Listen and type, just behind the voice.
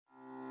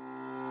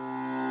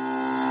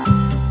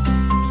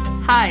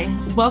Hi,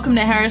 welcome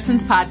to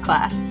Harrison's Pod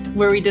Class,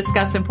 where we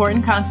discuss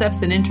important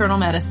concepts in internal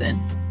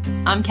medicine.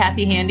 I'm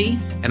Kathy Handy.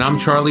 And I'm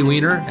Charlie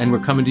Weiner, and we're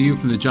coming to you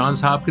from the Johns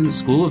Hopkins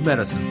School of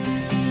Medicine.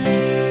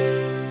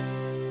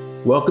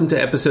 Welcome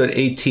to episode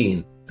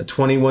 18, a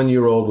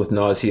 21-year-old with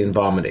nausea and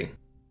vomiting.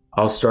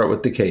 I'll start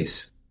with the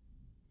case.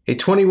 A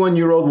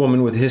 21-year-old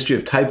woman with a history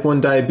of type 1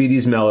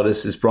 diabetes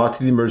mellitus is brought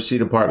to the emergency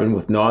department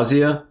with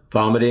nausea,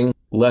 vomiting,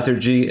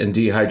 lethargy, and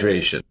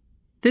dehydration.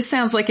 This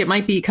sounds like it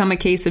might become a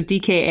case of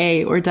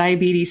DKA or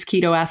diabetes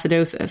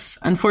ketoacidosis.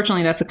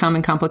 Unfortunately, that's a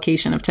common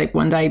complication of type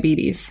 1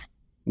 diabetes.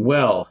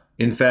 Well,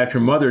 in fact, her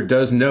mother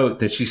does note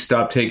that she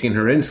stopped taking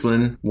her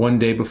insulin one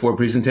day before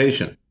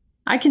presentation.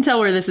 I can tell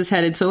where this is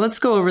headed, so let's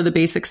go over the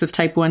basics of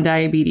type 1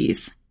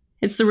 diabetes.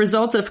 It's the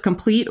result of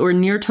complete or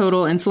near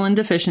total insulin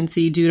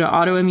deficiency due to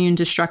autoimmune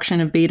destruction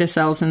of beta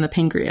cells in the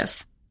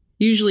pancreas.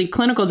 Usually,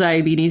 clinical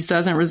diabetes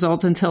doesn't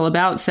result until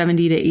about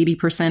 70 to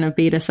 80% of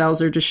beta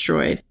cells are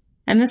destroyed.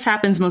 And this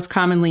happens most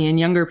commonly in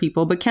younger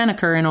people, but can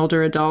occur in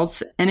older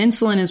adults. And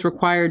insulin is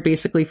required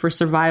basically for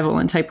survival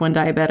in type 1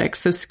 diabetics.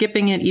 So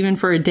skipping it even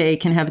for a day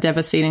can have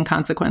devastating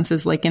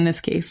consequences, like in this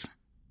case.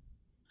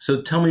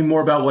 So tell me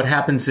more about what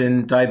happens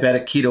in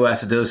diabetic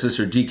ketoacidosis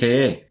or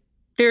DKA.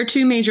 There are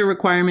two major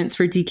requirements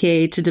for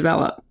DKA to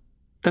develop.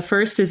 The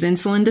first is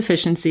insulin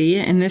deficiency.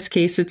 In this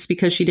case, it's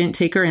because she didn't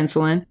take her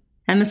insulin.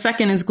 And the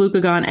second is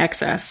glucagon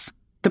excess.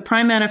 The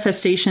prime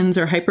manifestations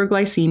are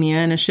hyperglycemia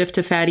and a shift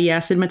to fatty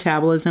acid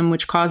metabolism,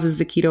 which causes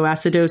the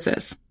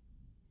ketoacidosis.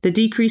 The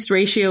decreased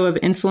ratio of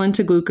insulin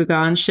to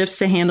glucagon shifts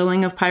the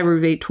handling of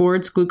pyruvate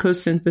towards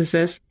glucose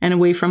synthesis and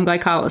away from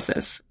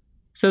glycolysis.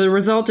 So the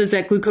result is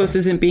that glucose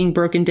isn't being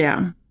broken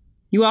down.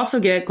 You also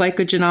get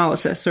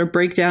glycogenolysis, or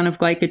breakdown of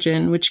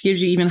glycogen, which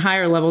gives you even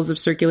higher levels of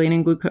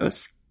circulating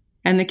glucose.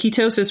 And the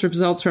ketosis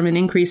results from an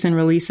increase in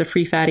release of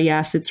free fatty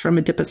acids from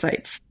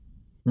adipocytes.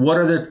 What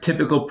are the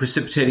typical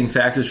precipitating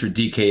factors for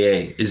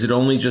DKA? Is it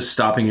only just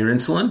stopping your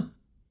insulin?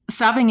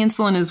 Stopping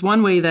insulin is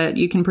one way that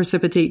you can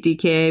precipitate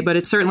DKA, but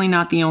it's certainly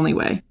not the only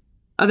way.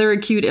 Other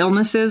acute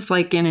illnesses,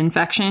 like an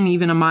infection,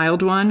 even a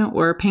mild one,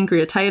 or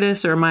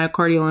pancreatitis or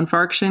myocardial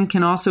infarction,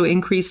 can also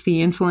increase the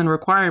insulin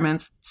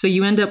requirements, so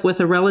you end up with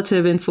a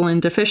relative insulin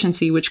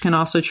deficiency, which can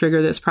also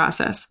trigger this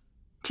process.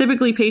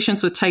 Typically,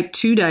 patients with type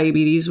 2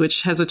 diabetes,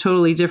 which has a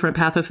totally different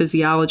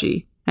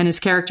pathophysiology, and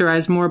is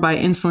characterized more by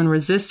insulin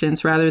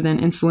resistance rather than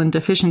insulin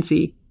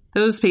deficiency,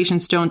 those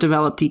patients don't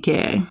develop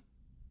DKA.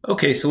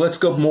 Okay, so let's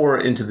go more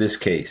into this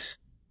case.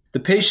 The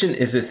patient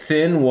is a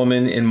thin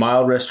woman in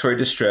mild respiratory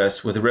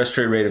distress with a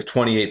respiratory rate of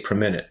 28 per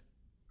minute.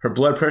 Her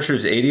blood pressure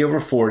is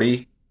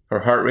 80/40, her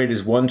heart rate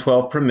is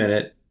 112 per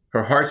minute,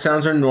 her heart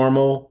sounds are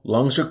normal,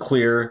 lungs are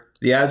clear,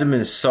 the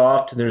abdomen is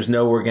soft, and there's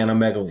no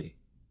organomegaly.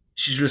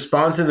 She's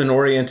responsive and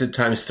oriented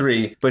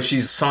 ×3, but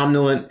she's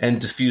somnolent and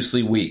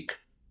diffusely weak.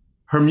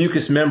 Her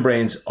mucous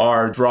membranes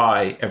are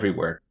dry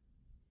everywhere.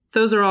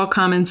 Those are all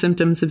common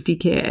symptoms of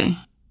DKA.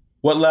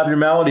 What lab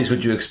abnormalities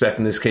would you expect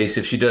in this case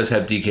if she does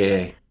have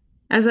DKA?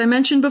 As I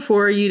mentioned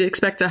before, you'd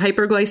expect a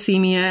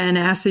hyperglycemia and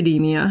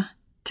acidemia.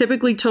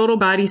 Typically, total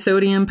body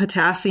sodium,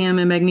 potassium,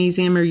 and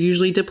magnesium are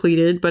usually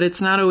depleted, but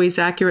it's not always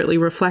accurately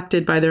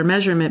reflected by their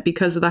measurement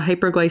because of the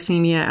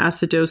hyperglycemia,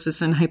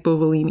 acidosis, and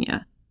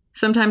hypovolemia.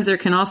 Sometimes there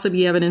can also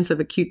be evidence of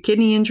acute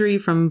kidney injury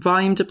from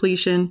volume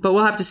depletion, but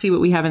we'll have to see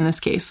what we have in this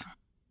case.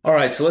 All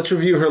right, so let's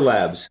review her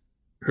labs.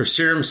 Her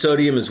serum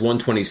sodium is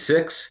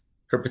 126,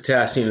 her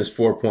potassium is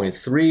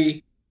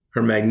 4.3,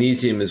 her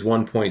magnesium is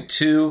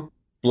 1.2,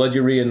 blood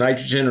urea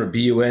nitrogen or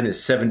BUN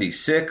is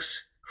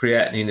 76,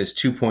 creatinine is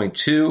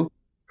 2.2,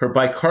 her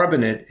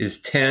bicarbonate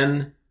is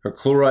 10, her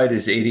chloride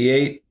is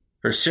 88,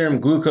 her serum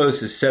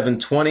glucose is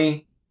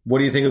 720. What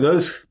do you think of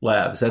those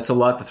labs? That's a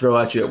lot to throw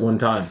at you at one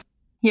time.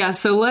 Yeah,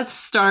 so let's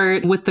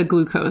start with the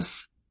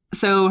glucose.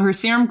 So her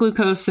serum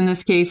glucose in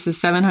this case is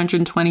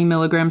 720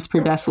 milligrams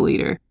per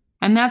deciliter.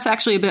 And that's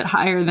actually a bit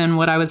higher than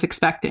what I was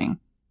expecting.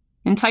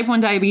 In type 1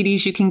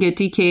 diabetes, you can get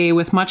DKA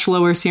with much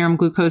lower serum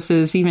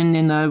glucoses, even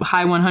in the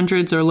high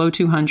 100s or low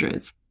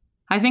 200s.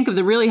 I think of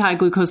the really high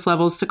glucose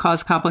levels to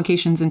cause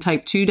complications in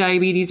type 2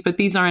 diabetes, but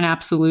these aren't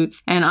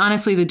absolutes. And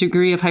honestly, the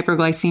degree of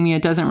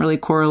hyperglycemia doesn't really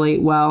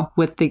correlate well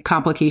with the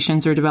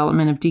complications or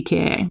development of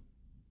DKA.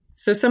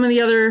 So some of the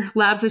other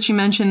labs that you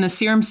mentioned, the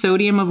serum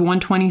sodium of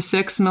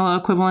 126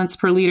 milliequivalents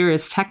per liter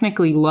is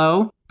technically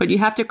low, but you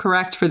have to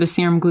correct for the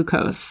serum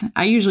glucose.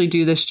 I usually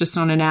do this just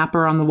on an app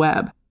or on the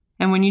web.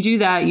 And when you do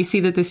that, you see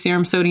that the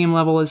serum sodium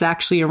level is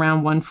actually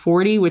around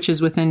 140, which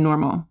is within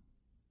normal.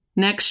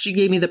 Next, you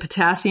gave me the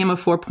potassium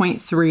of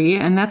 4.3,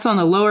 and that's on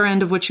the lower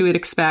end of what you would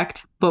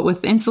expect. But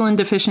with insulin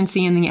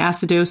deficiency and the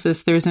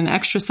acidosis, there's an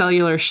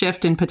extracellular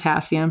shift in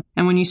potassium.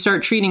 And when you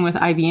start treating with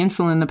IV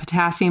insulin, the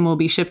potassium will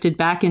be shifted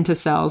back into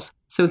cells.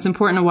 So it's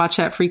important to watch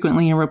that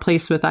frequently and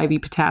replace with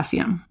IV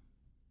potassium.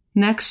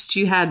 Next,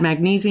 you had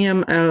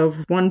magnesium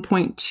of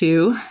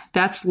 1.2.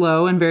 That's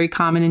low and very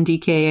common in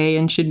DKA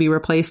and should be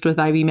replaced with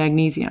IV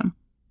magnesium.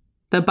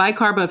 The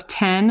bicarb of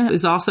 10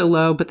 is also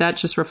low, but that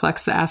just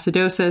reflects the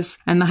acidosis.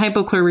 And the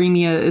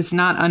hypochloremia is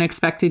not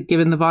unexpected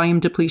given the volume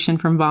depletion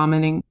from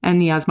vomiting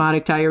and the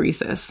osmotic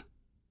diuresis.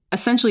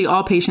 Essentially,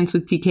 all patients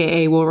with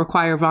DKA will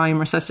require volume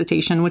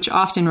resuscitation, which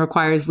often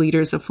requires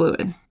liters of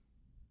fluid.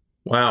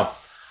 Wow.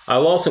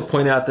 I'll also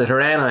point out that her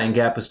anion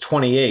gap is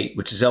 28,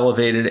 which is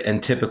elevated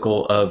and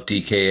typical of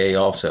DKA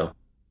also.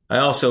 I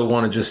also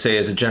want to just say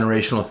as a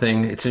generational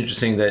thing, it's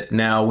interesting that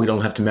now we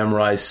don't have to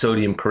memorize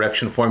sodium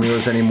correction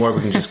formulas anymore.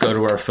 We can just go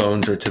to our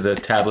phones or to the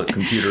tablet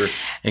computer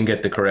and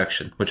get the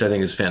correction, which I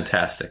think is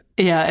fantastic.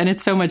 Yeah, and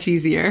it's so much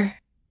easier.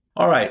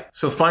 All right,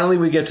 so finally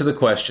we get to the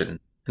question.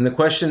 And the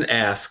question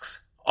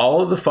asks,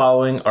 all of the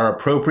following are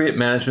appropriate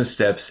management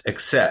steps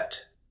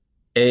except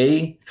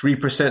A,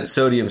 3%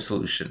 sodium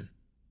solution,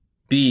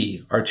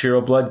 B,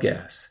 arterial blood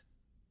gas,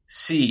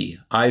 C,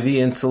 IV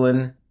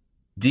insulin,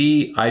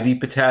 D, IV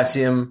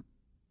potassium,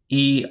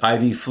 E,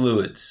 IV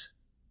fluids.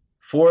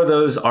 4 of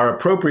those are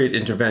appropriate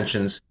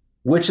interventions.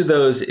 Which of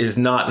those is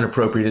not an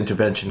appropriate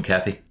intervention,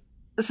 Kathy?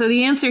 So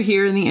the answer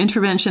here in the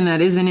intervention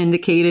that isn't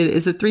indicated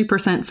is a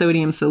 3%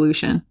 sodium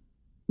solution.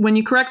 When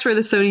you correct for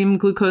the sodium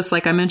glucose,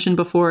 like I mentioned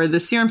before,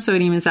 the serum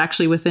sodium is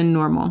actually within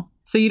normal.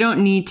 So you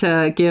don't need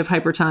to give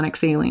hypertonic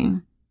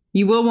saline.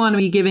 You will want to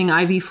be giving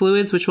IV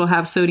fluids, which will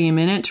have sodium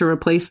in it to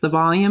replace the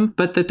volume,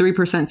 but the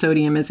 3%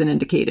 sodium isn't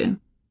indicated.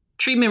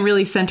 Treatment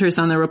really centers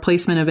on the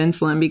replacement of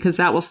insulin because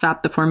that will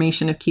stop the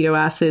formation of keto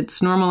acids,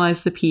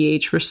 normalize the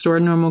pH, restore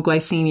normal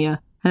glycemia,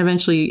 and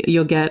eventually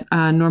you'll get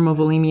normal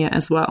volemia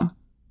as well.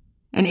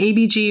 An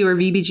ABG or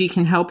VBG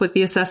can help with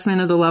the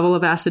assessment of the level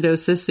of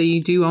acidosis, so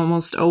you do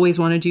almost always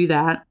want to do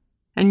that.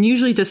 And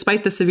usually,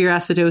 despite the severe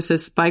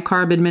acidosis,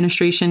 bicarb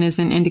administration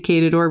isn't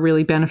indicated or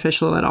really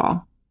beneficial at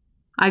all.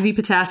 IV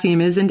potassium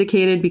is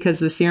indicated because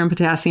the serum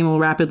potassium will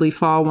rapidly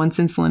fall once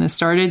insulin is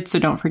started, so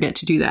don't forget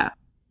to do that.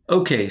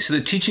 Okay, so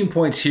the teaching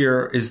points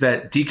here is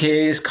that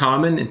DKA is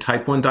common in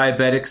type 1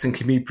 diabetics and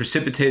can be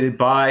precipitated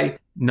by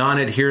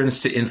non-adherence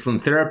to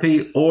insulin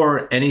therapy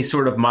or any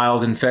sort of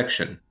mild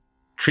infection.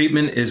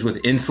 Treatment is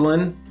with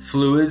insulin,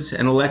 fluids,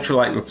 and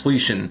electrolyte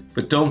repletion,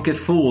 but don't get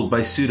fooled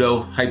by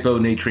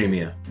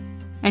pseudo-hyponatremia.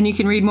 And you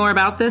can read more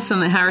about this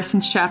in the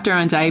Harrison's chapter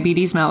on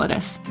diabetes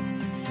mellitus.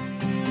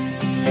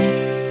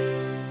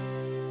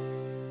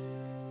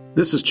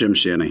 This is Jim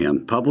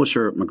Shanahan,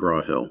 publisher at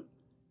McGraw-Hill.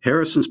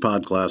 Harrison's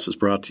Podcast is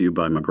brought to you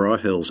by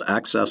McGraw-Hill's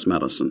Access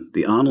Medicine,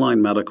 the online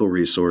medical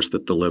resource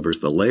that delivers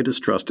the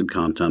latest trusted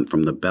content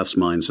from the best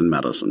minds in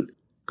medicine.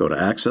 Go to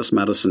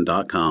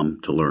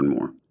accessmedicine.com to learn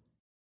more.